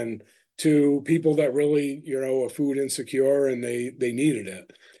Day, and to people that really, are food insecure and they needed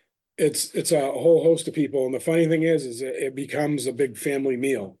it. It's a whole host of people, and the funny thing is it becomes a big family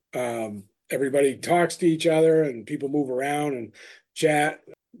meal. Everybody talks to each other, and people move around and chat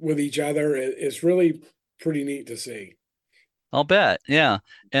with each other. It's really pretty neat to see. I'll bet. Yeah.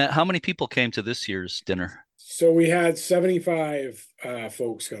 And how many people came to this year's dinner? So we had 75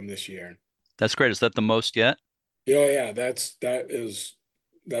 folks come this year. That's great. Is that the most yet? Oh yeah, that's By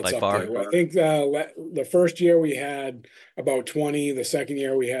up far? there. I think the first year we had about 20. The second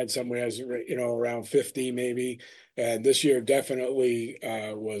year we had somewhere as around 50 maybe, and this year definitely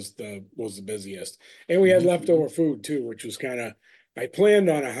was the busiest. And we had leftover food too, which was kind of. I planned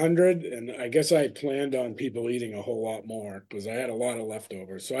on 100, and I guess I planned on people eating a whole lot more because I had a lot of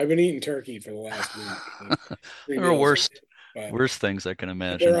leftovers. So I've been eating turkey for the last week. Three There are meals, but worse things I can there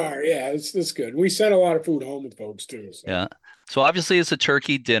imagine. are, yeah, it's good. We sent a lot of food home with folks too. So. Yeah. So obviously it's a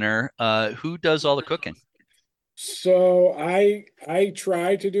turkey dinner. Who does all the cooking? So I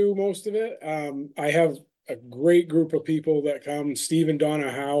try to do most of it. I have a great group of people that come. Steve and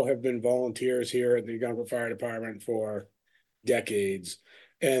Donna Howe have been volunteers here at the Gunford Fire Department for decades,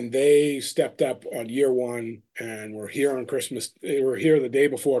 and they stepped up on year one and were here on Christmas. They were here the day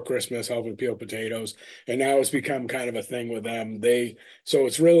before Christmas helping peel potatoes, and now it's become kind of a thing with them. So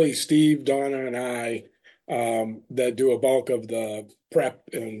it's really Steve, Donna, and I that do a bulk of the prep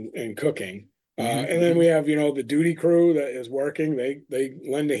and cooking. And then we have, the duty crew that is working. They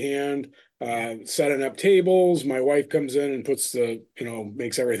lend a hand, setting up tables. My wife comes in and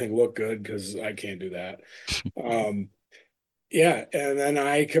makes everything look good because I can't do that. Yeah, and then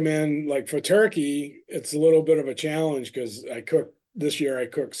I come in like for turkey. It's a little bit of a challenge because this year. I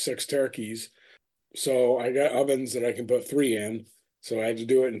cooked 6 turkeys, so I got ovens that I can put 3 in. So I had to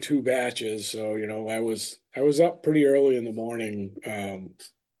do it in 2 batches. So I was up pretty early in the morning.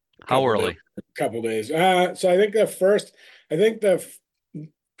 How early? Couple days. So I think the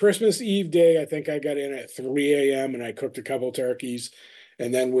Christmas Eve day, I think I got in at 3 a.m. and I cooked a couple turkeys,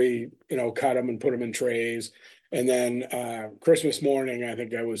 and then we, cut them and put them in trays. And then Christmas morning, I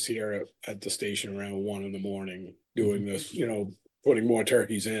think I was here at the station around 1 in the morning doing this, putting more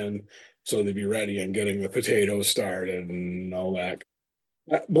turkeys in so they'd be ready and getting the potatoes started and all that.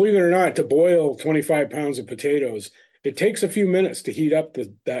 Believe it or not, to boil 25 pounds of potatoes, it takes a few minutes to heat up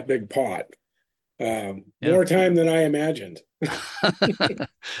that big pot. More time than I imagined.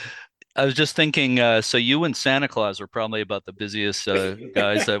 I was just thinking, so you and Santa Claus are probably about the busiest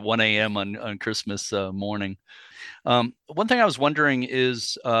guys at 1 a.m. on Christmas morning. One thing I was wondering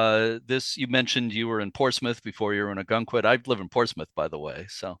is you mentioned you were in Portsmouth before you were in Ogunquit. I live in Portsmouth, by the way.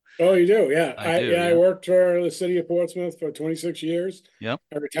 So. Oh, you do? Yeah. I worked for the city of Portsmouth for 26 years. Yep.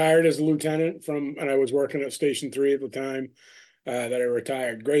 I retired as a lieutenant and I was working at Station 3 at the time that I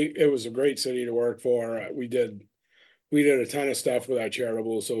retired. It was a great city to work for. We did a ton of stuff with our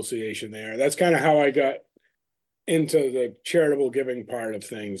charitable association there. That's kind of how I got into the charitable giving part of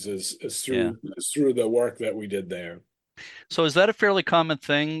things is through the work that we did there. So is that a fairly common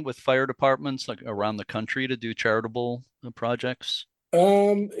thing with fire departments like around the country to do charitable projects?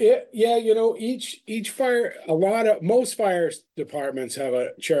 Most fire departments have a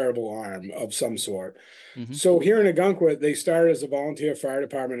charitable arm of some sort. Mm-hmm. So here in Ogunquit, they started as a volunteer fire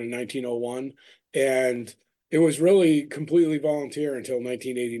department in 1901, and it was really completely volunteer until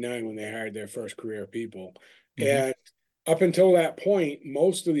 1989 when they hired their first career people. Mm-hmm. And up until that point,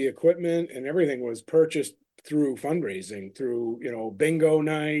 most of the equipment and everything was purchased through fundraising, through, bingo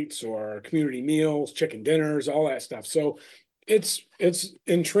nights or community meals, chicken dinners, all that stuff. So it's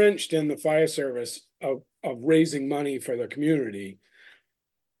entrenched in the fire service of raising money for the community.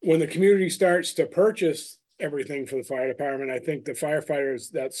 When the community starts to purchase everything for the fire department, I think the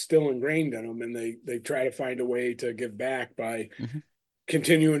firefighters, that's still ingrained in them, and they try to find a way to give back by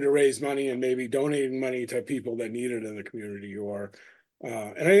continuing to raise money and maybe donating money to people that need it in the community,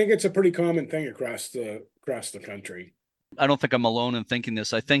 and I think it's a pretty common thing across the country. I don't think I'm alone in thinking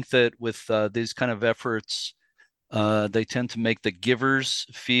this. I think that with these kind of efforts, they tend to make the givers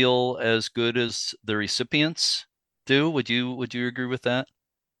feel as good as the recipients do. Would you agree with that?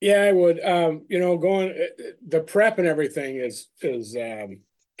 Yeah, I would. Going the prep and everything is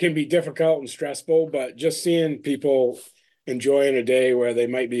can be difficult and stressful, but just seeing people enjoying a day where they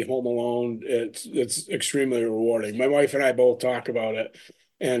might be home alone, it's extremely rewarding. My wife and I both talk about it,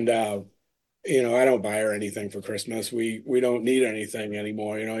 and I don't buy her anything for Christmas. We don't need anything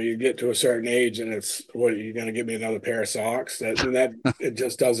anymore. You get to a certain age and it's, what, you're going to give me another pair of socks? That it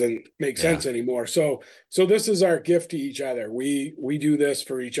just doesn't make Yeah. sense anymore. So this is our gift to each other. We do this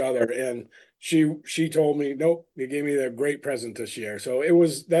for each other. And she told me, nope, you gave me a great present this year. So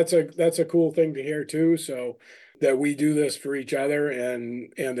that's a cool thing to hear too. So that we do this for each other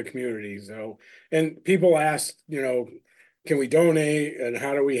and the community. So, and people ask, can we donate and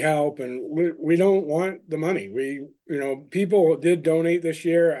how do we help? And we don't want the money. People did donate this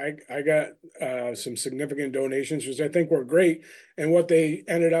year. I got some significant donations, which I think were great. And what they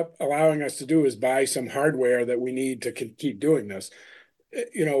ended up allowing us to do is buy some hardware that we need to keep doing this,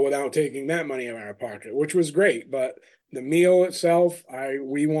 without taking that money out of our pocket, which was great. But the meal itself,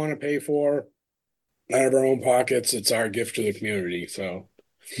 we want to pay for out of our own pockets. It's our gift to the community. So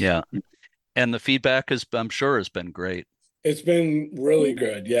Yeah. And the feedback I'm sure has been great. it's been really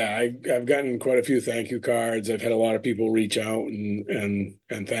good. Yeah, I've gotten quite a few thank you cards. I've had a lot of people reach out and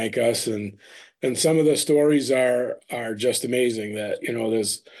thank us, and some of the stories are just amazing. That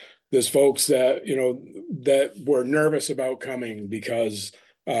there's folks that that were nervous about coming because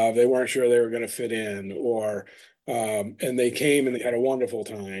they weren't sure they were going to fit in, or and they came and they had a wonderful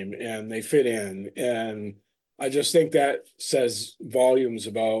time and they fit in, and I just think that says volumes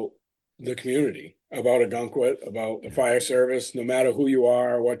about the community, about Ogunquit, about the fire service. No matter who you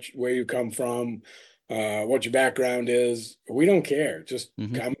are, where you come from, what your background is, we don't care. Just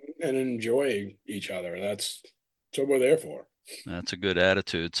come and enjoy each other. That's what we're there for. That's a good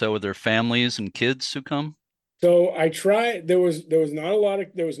attitude. So, are there families and kids who come? So I tried. There was not a lot of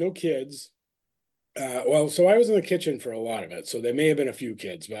there was no kids. So I was in the kitchen for a lot of it. So there may have been a few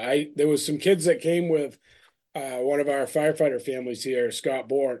kids, but there was some kids that came with one of our firefighter families here, Scott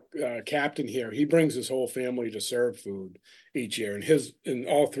Bork, captain here. He brings his whole family to serve food each year, and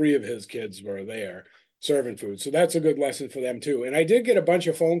all three of his kids were there serving food. So that's a good lesson for them too. And I did get a bunch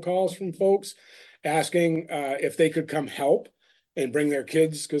of phone calls from folks asking if they could come help and bring their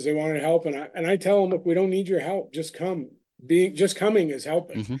kids because they wanted help. And I tell them, look, we don't need your help. Just come. Just coming is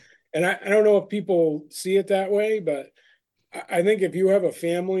helping. And I don't know if people see it that way, but I think if you have a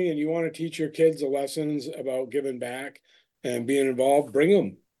family and you want to teach your kids the lessons about giving back and being involved, bring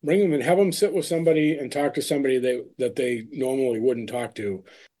them and have them sit with somebody and talk to somebody that they normally wouldn't talk to.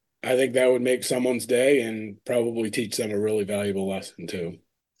 I think that would make someone's day and probably teach them a really valuable lesson too.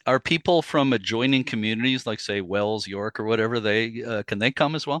 Are people from adjoining communities, like say Wells, York, or whatever, can they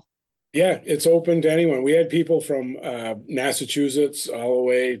come as well? Yeah, it's open to anyone. We had people from Massachusetts all the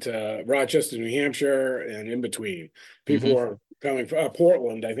way to Rochester, New Hampshire, and in between. People are coming from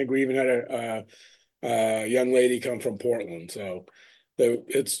Portland. I think we even had a young lady come from Portland. So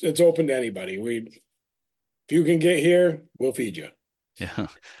it's open to anybody. If you can get here, we'll feed you. Yeah,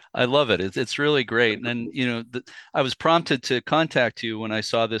 I love it. It's really great. And I was prompted to contact you when I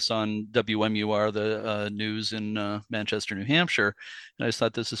saw this on WMUR, the news in Manchester, New Hampshire. And I just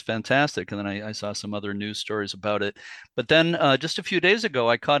thought this is fantastic. And then I saw some other news stories about it. But then just a few days ago,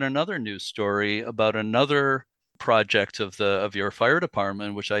 I caught another news story about another project of your fire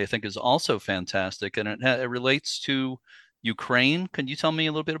department, which I think is also fantastic. And it relates to Ukraine. Can you tell me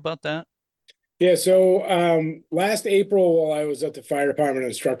a little bit about that? Yeah, so last April, while I was at the fire department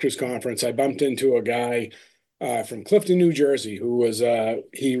instructors conference, I bumped into a guy from Clifton, New Jersey, who was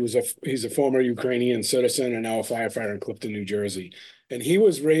he's a former Ukrainian citizen and now a firefighter in Clifton, New Jersey, and he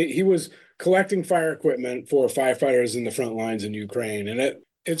was collecting fire equipment for firefighters in the front lines in Ukraine, and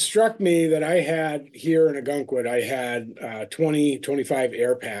it struck me that I had here in Ogunquit, I had 25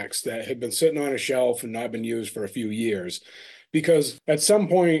 air packs that had been sitting on a shelf and not been used for a few years. Because at some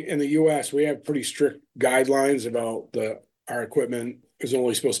point in the US, we have pretty strict guidelines about our equipment is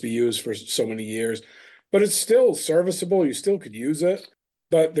only supposed to be used for so many years, but it's still serviceable. You still could use it,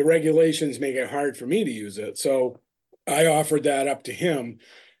 but the regulations make it hard for me to use it. So I offered that up to him,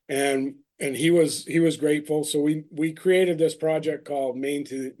 and he was grateful. So we created this project called Maine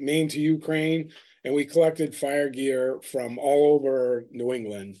to Ukraine, and we collected fire gear from all over New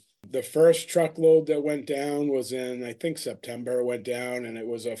England. The first truckload that went down was in, I think, September, went down, and it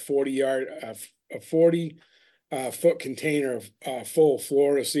was a 40 foot container full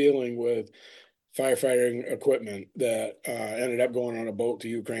floor to ceiling with firefighting equipment that ended up going on a boat to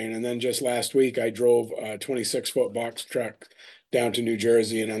Ukraine. And then just last week, I drove a 26-foot box truck down to New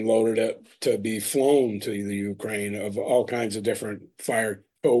Jersey and unloaded it to be flown to the Ukraine of all kinds of different fire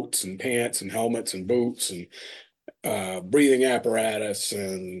coats and pants and helmets and boots and breathing apparatus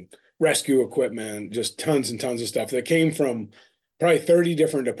and rescue equipment, just tons and tons of stuff that came from probably 30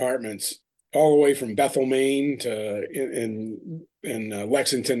 different departments all the way from Bethel, Maine to in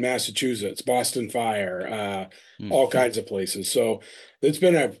Lexington, Massachusetts, Boston Fire, all kinds of places. So it's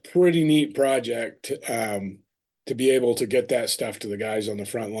been a pretty neat project to be able to get that stuff to the guys on the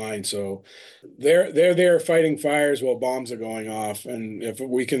front line. So they're there fighting fires while bombs are going off, and if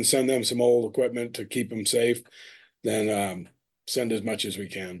we can send them some old equipment to keep them safe, then send as much as we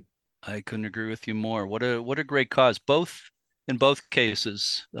can. I couldn't agree with you more. What a great cause. In both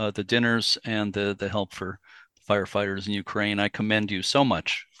cases, the dinners and the help for firefighters in Ukraine. I commend you so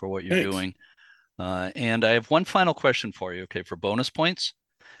much for what you're doing. And I have one final question for you, okay, for bonus points.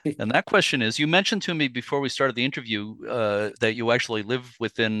 And that question is, you mentioned to me before we started the interview that you actually live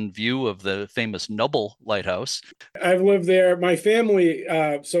within view of the famous Noble Lighthouse. I've lived there. My family,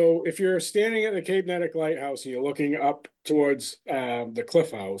 so if you're standing at the Cape Nettic Lighthouse and you're looking up towards the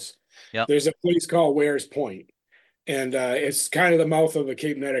Cliff House, there's a place called Ware's Point. And it's kind of the mouth of the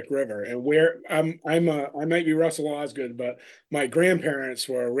Cape Nettic River. And where I might be Russell Osgood, but my grandparents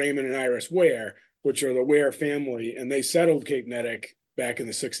were Raymond and Iris Ware, which are the Ware family, and they settled Cape Nettic back in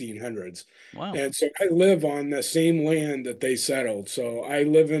the 1600s. Wow. And so I live on the same land that they settled. So I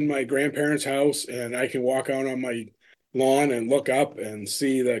live in my grandparents' house, and I can walk out on my lawn and look up and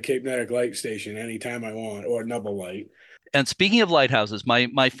see the Cape Nettic Light Station anytime I want, or Noble Light. And speaking of lighthouses,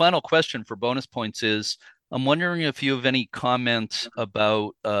 my final question for bonus points is, I'm wondering if you have any comment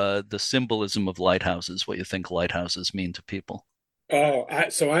about the symbolism of lighthouses, what you think lighthouses mean to people.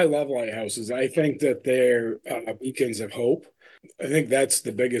 So I love lighthouses. I think that they're beacons of hope. I think that's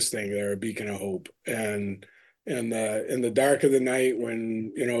the biggest thing. They're a beacon of hope. And in the dark of the night,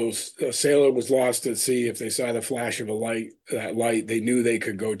 when a sailor was lost at sea, if they saw the flash of that light, they knew they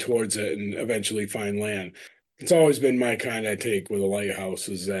could go towards it and eventually find land. It's always been my kind of take with a lighthouse,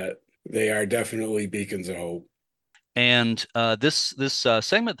 is that they are definitely beacons of hope. And this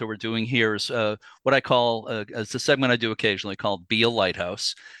segment that we're doing here is what I call, it's a segment I do occasionally called Be a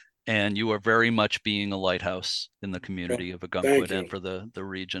Lighthouse. And you are very much being a lighthouse in the community of Ogunquit and for the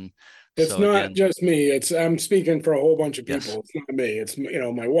region. It's not just me. I'm speaking for a whole bunch of people. Yes. It's not me. It's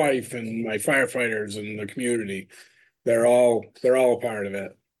my wife and my firefighters and the community. They're all a part of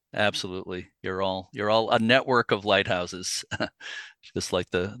it. Absolutely. You're all a network of lighthouses, just like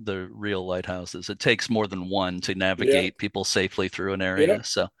the real lighthouses. It takes more than one to navigate people safely through an area. Yeah.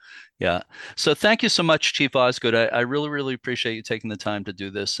 So, yeah. So thank you so much, Chief Osgood. I really, really appreciate you taking the time to do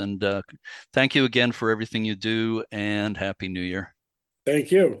this. And thank you again for everything you do, and Happy New Year.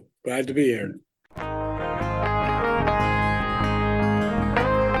 Thank you. Glad to be here.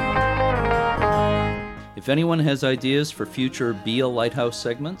 If anyone has ideas for future Be a Lighthouse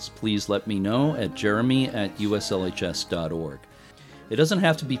segments, please let me know at jeremy@uslhs.org. It doesn't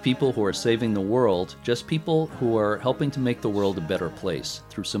have to be people who are saving the world, just people who are helping to make the world a better place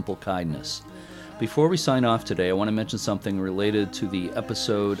through simple kindness. Before we sign off today, I want to mention something related to the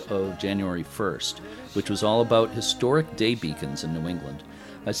episode of January 1st, which was all about historic day beacons in New England.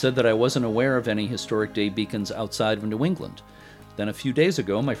 I said that I wasn't aware of any historic day beacons outside of New England. Then a few days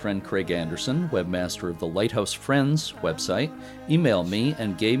ago, my friend Craig Anderson, webmaster of the Lighthouse Friends website, emailed me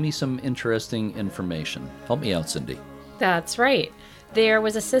and gave me some interesting information. Help me out, Cindy. That's right. There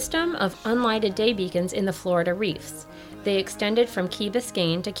was a system of unlighted day beacons in the Florida Reefs. They extended from Key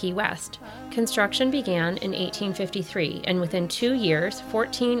Biscayne to Key West. Construction began in 1853, and within 2 years,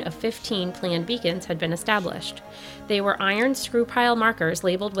 14 of 15 planned beacons had been established. They were iron screw pile markers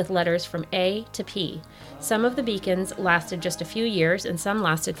labeled with letters from A to P. Some of the beacons lasted just a few years, and some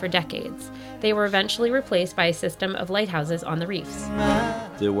lasted for decades. They were eventually replaced by a system of lighthouses on the reefs.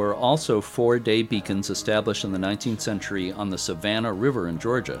 There were also 4 day beacons established in the 19th century on the Savannah River in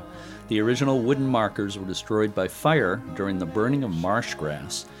Georgia. The original wooden markers were destroyed by fire during the burning of marsh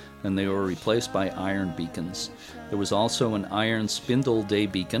grass, and they were replaced by iron beacons. There was also an iron spindle day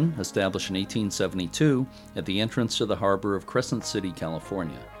beacon established in 1872 at the entrance to the harbor of Crescent City,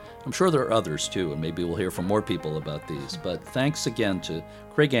 California. I'm sure there are others too, and maybe we'll hear from more people about these, but thanks again to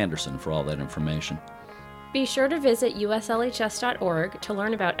Craig Anderson for all that information. Be sure to visit uslhs.org to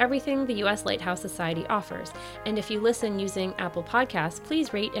learn about everything the U.S. Lighthouse Society offers. And if you listen using Apple Podcasts,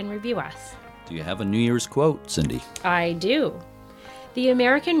 please rate and review us. Do you have a New Year's quote, Cindy? I do. The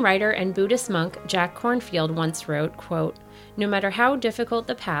American writer and Buddhist monk Jack Kornfield once wrote, quote, "No matter how difficult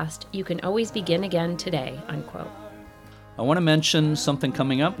the past, you can always begin again today," unquote. I want to mention something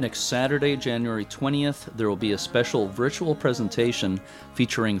coming up next Saturday, January 20th. There will be a special virtual presentation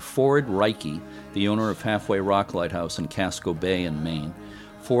featuring Ford Reike, the owner of Halfway Rock Lighthouse in Casco Bay in Maine.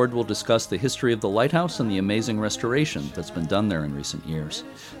 Ford will discuss the history of the lighthouse and the amazing restoration that's been done there in recent years.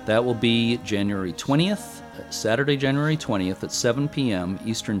 That will be January 20th, Saturday, January 20th at 7 p.m.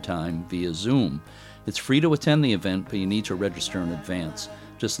 Eastern Time via Zoom. It's free to attend the event, but you need to register in advance.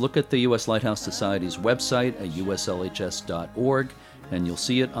 Just look at the U.S. Lighthouse Society's website at uslhs.org, and you'll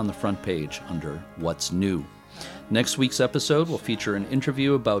see it on the front page under What's New. Next week's episode will feature an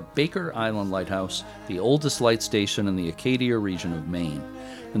interview about Baker Island Lighthouse, the oldest light station in the Acadia region of Maine.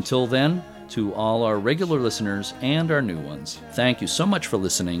 Until then, to all our regular listeners and our new ones, thank you so much for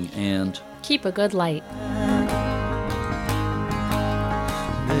listening, and keep a good light.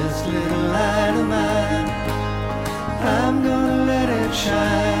 This little light of mine, I'm gonna let it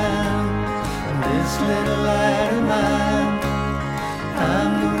shine. This little light of mine,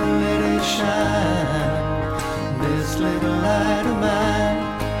 I'm gonna let it shine. This little light of mine,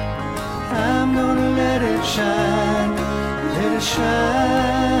 I'm gonna let it shine. Let it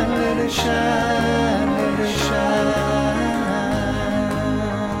shine, let it shine.